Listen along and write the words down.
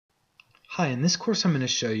Hi, in this course I'm going to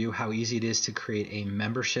show you how easy it is to create a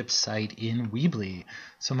membership site in Weebly.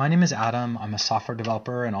 So my name is Adam, I'm a software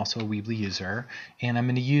developer and also a Weebly user, and I'm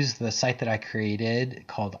going to use the site that I created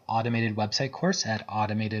called Automated Website Course at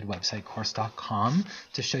automatedwebsitecourse.com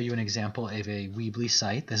to show you an example of a Weebly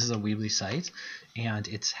site. This is a Weebly site, and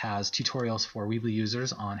it has tutorials for Weebly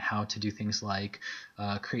users on how to do things like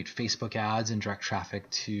create Facebook ads and direct traffic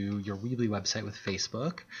to your Weebly website with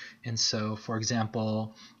Facebook. And so, for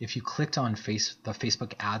example, if you clicked on the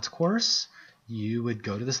Facebook ads course, you would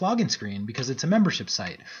go to this login screen because it's a membership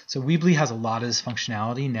site. So Weebly has a lot of this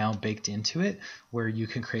functionality now baked into it where you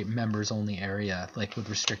can create members only area like with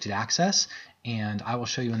restricted access, and I will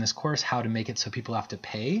show you in this course how to make it so people have to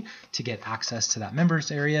pay to get access to that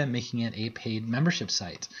members area, making it a paid membership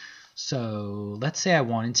site. So let's say I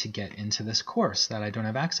wanted to get into this course that I don't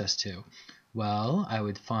have access to. Well, I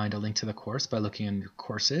would find a link to the course by looking under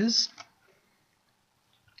courses.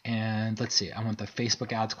 And let's see, I want the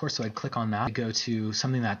Facebook ads course, so I'd click on that. I go to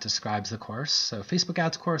something that describes the course. So Facebook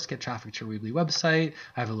ads course, get traffic to your Weebly website.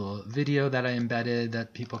 I have a little video that I embedded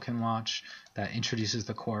that people can watch that introduces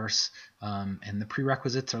the course. And the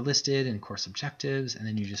prerequisites are listed and course objectives. And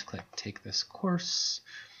then you just click take this course.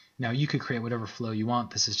 Now you could create whatever flow you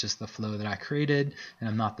want. This is just the flow that I created, and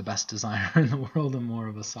I'm not the best designer in the world. I'm more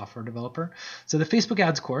of a software developer. So the Facebook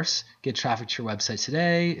ads course, get traffic to your website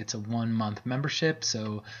today. It's a 1-month membership,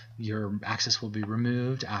 so your access will be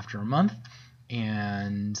removed after a month.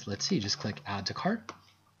 And let's see, just click add to cart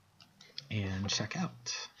and check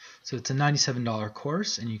out. So it's a $97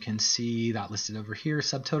 course, and you can see that listed over here,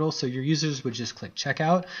 subtotal. So your users would just click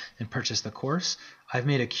checkout and purchase the course. I've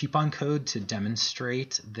made a coupon code to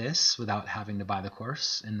demonstrate this without having to buy the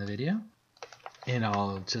course in the video. And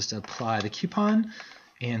I'll just apply the coupon.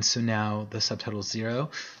 And so now the subtotal is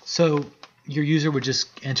 0. So your user would just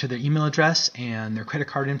enter their email address and their credit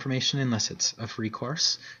card information unless it's a free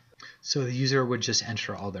course. So the user would just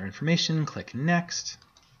enter all their information, click next.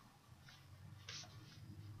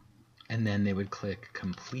 And then they would click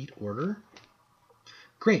complete order.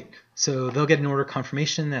 Great, so they'll get an order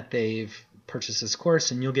confirmation that they've purchased this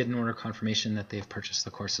course, and you'll get an order confirmation that they've purchased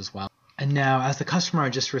the course as well. And now as the customer, I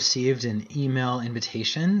just received an email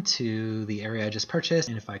invitation to the area I just purchased,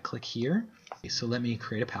 and if I click here, so let me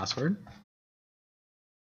create a password.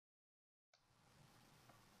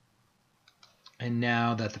 And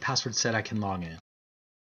now that the password's set, I can log in.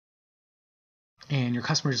 And your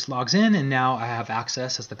customer just logs in, and now I have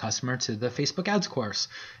access as the customer to the Facebook ads course.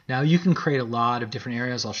 Now you can create a lot of different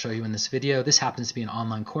areas I'll show you in this video. This happens to be an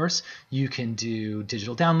online course. You can do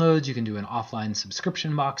digital downloads, you can do an offline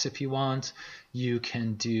subscription box if you want, you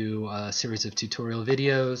can do a series of tutorial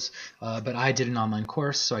videos, but I did an online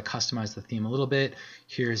course, so I customized the theme a little bit.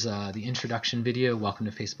 Here's the introduction video, welcome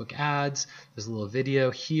to Facebook ads. There's a little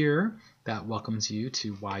video here that welcomes you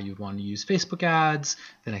to why you'd want to use Facebook ads.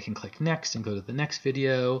 Then I can click next and go to the next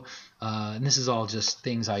video. And this is all just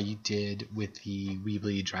things I did with the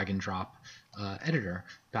Weebly drag and drop editor.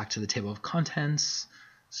 Back to the table of contents.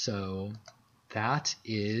 So that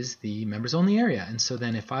is the members only area. And so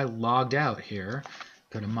then if I logged out here,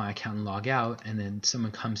 go to my account and log out, and then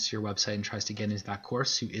someone comes to your website and tries to get into that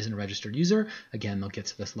course who isn't a registered user, again, they'll get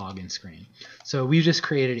to this login screen. So we've just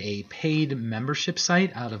created a paid membership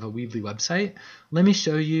site out of a Weebly website. Let me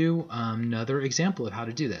show you another example of how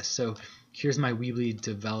to do this. So here's my Weebly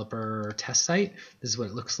developer test site. This is what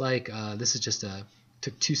it looks like. This is just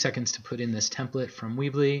took 2 seconds to put in this template from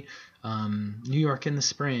Weebly. New York in the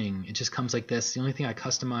spring. It just comes like this. The only thing I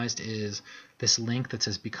customized is this link that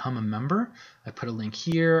says become a member. I put a link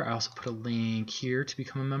here. I also put a link here to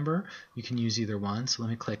become a member. You can use either one. So let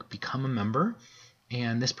me click become a member.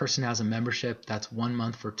 And this person has a membership that's 1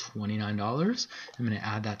 month for $29. I'm going to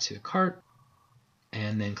add that to the cart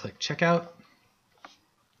and then click checkout.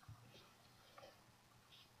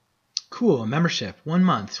 Cool, membership, 1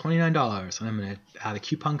 month, $29. And I'm going to add a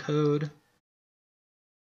coupon code.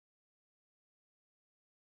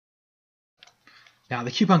 Now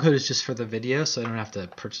the coupon code is just for the video, so I don't have to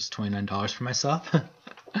purchase $29 for myself.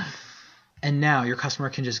 And now your customer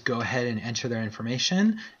can just go ahead and enter their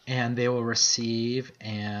information, and they will receive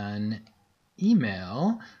an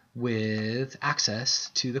email with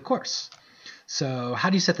access to the course. So how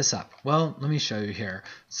do you set this up? Well, let me show you here.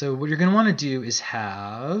 So what you're going to want to do is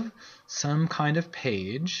have some kind of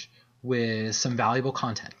page with some valuable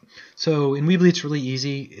content. So in Weebly, it's really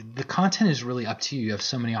easy. The content is really up to you. You have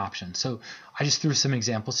so many options. So I just threw some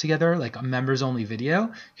examples together, like a members only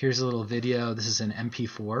video. Here's a little video. This is an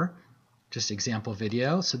MP4. just example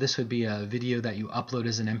video. So this would be a video that you upload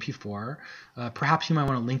as an MP4. Perhaps you might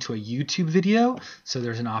want to link to a YouTube video. So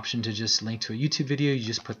there's an option to just link to a YouTube video. You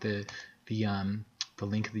just put the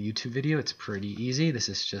link of the YouTube video. It's pretty easy. This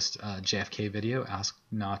is just a JFK video, ask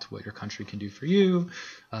not what your country can do for you,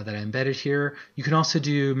 that I embedded here. You can also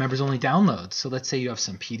do members only downloads. So let's say you have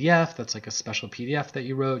some PDF, that's like a special PDF that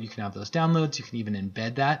you wrote. You can have those downloads. You can even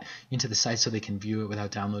embed that into the site so they can view it without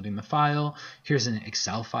downloading the file. Here's an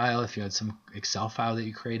Excel file. If you had some Excel file that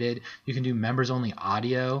you created, you can do members only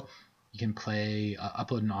audio. You can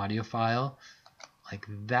upload an audio file like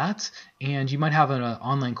that, and you might have an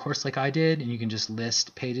online course like I did, and you can just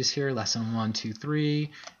list pages here, lesson 1, 2, 3,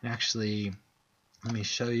 and actually let me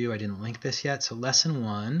show you, I didn't link this yet. So lesson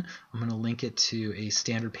 1, I'm going to link it to a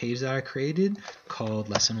standard page that I created called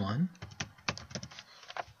lesson 1,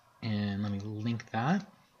 and let me link that,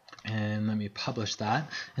 and let me publish that.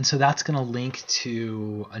 And so that's going to link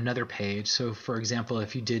to another page. So for example,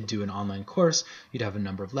 if you did do an online course, you'd have a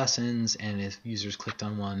number of lessons, and if users clicked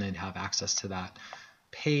on one, they'd have access to that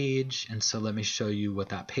page. And so let me show you what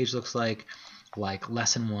that page looks like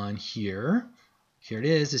lesson 1 here. Here it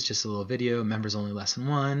is. It's just a little video, members only lesson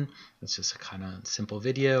 1. It's just a kind of simple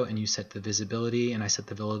video, and you set the visibility, and I set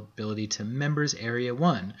the visibility to members area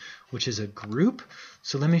 1, which is a group.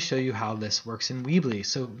 So let me show you how this works in Weebly.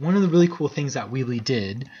 So one of the really cool things that Weebly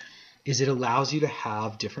did is it allows you to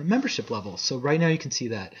have different membership levels. So right now you can see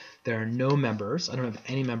that there are no members. I don't have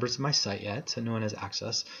any members of my site yet, so no one has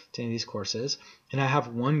access to any of these courses. And I have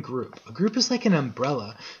one group. A group is like an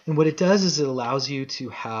umbrella, and what it does is it allows you to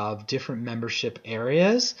have different membership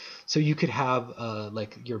areas. So you could have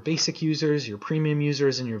like your basic users, your premium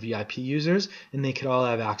users, and your VIP users, and they could all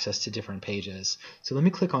have access to different pages. So let me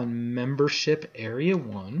click on membership area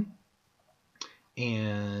 1,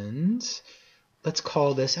 and let's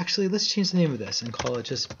call this, actually let's change the name of this and call it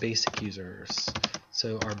just basic users.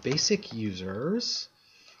 So our basic users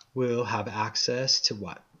will have access to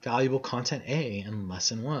what? Valuable content A in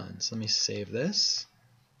lesson 1. So let me save this.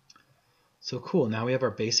 So cool, now we have our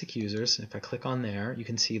basic users. If I click on there, you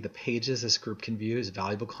can see the pages this group can view is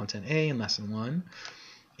valuable content A in lesson 1.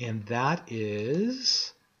 And that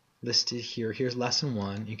is listed here. Here's lesson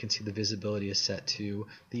 1. You can see the visibility is set to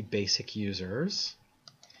the basic users.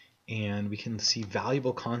 And we can see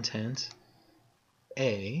valuable content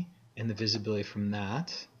A, and the visibility from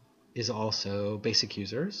that is also basic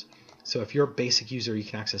users. So if you're a basic user, you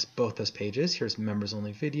can access both those pages. Here's members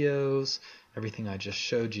only videos, everything I just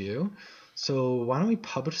showed you. So why don't we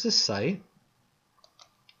publish this site?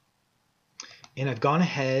 And I've gone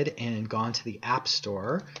ahead and gone to the App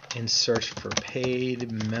Store and searched for paid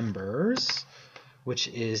members, which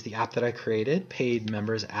is the app that I created, Paid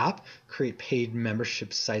Members app. Create paid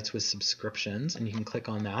membership sites with subscriptions, and you can click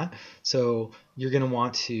on that. So you're going to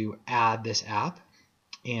want to add this app,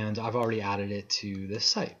 and I've already added it to this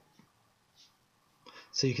site.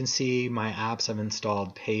 So you can see my apps. I've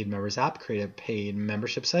installed Paid Members app, create a paid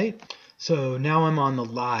membership site. So now I'm on the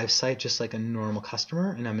live site just like a normal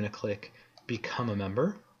customer, and I'm going to click Become a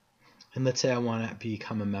Member. And let's say I want to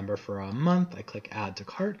become a member for a month. I click Add to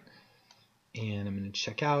Cart. And I'm going to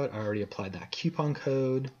check out. I already applied that coupon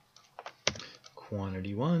code,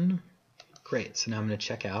 quantity 1. Great, so now I'm going to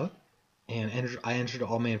check out, and I entered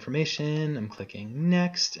all my information. I'm clicking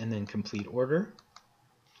next and then complete order.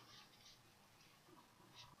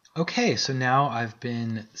 Okay, so now I've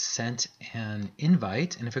been sent an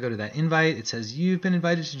invite, and if I go to that invite, it says you've been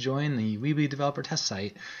invited to join the Weebly developer test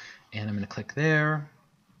site, and I'm going to click there,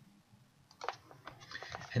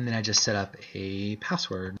 and then I just set up a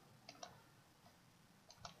password.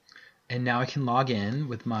 And now I can log in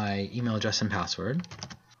with my email address and password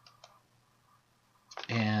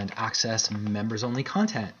and access members only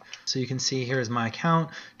content. So you can see here is my account,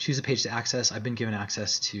 choose a page to access. I've been given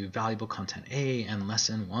access to valuable content A and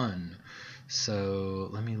lesson 1. So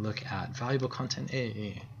let me look at valuable content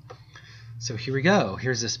A. So here we go.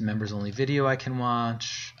 Here's this members only video I can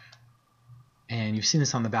watch. And you've seen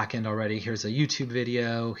this on the back end already. Here's a YouTube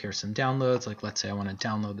video. Here's some downloads. Like let's say I want to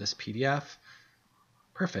download this PDF.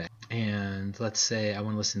 Perfect. And let's say I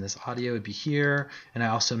want to listen to this audio, it'd be here. And I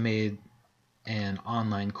also made an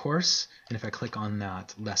online course, and if I click on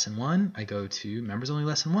that lesson 1, I go to members only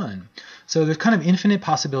lesson 1. So there's kind of infinite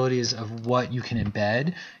possibilities of what you can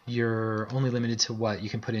embed. You're only limited to what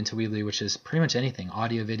you can put into Weebly, which is pretty much anything,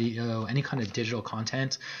 audio, video, any kind of digital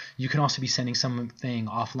content. You can also be sending something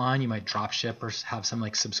offline. You might drop ship or have some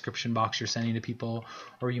like subscription box you're sending to people,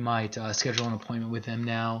 or you might schedule an appointment with them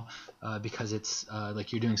now because it's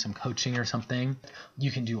like you're doing some coaching or something.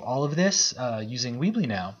 You can do all of this using Weebly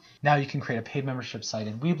now. Now you can create a paid membership site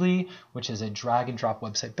in Weebly, which is a drag and drop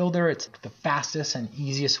website builder. It's the fastest and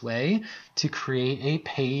easiest way to create a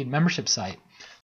paid membership site.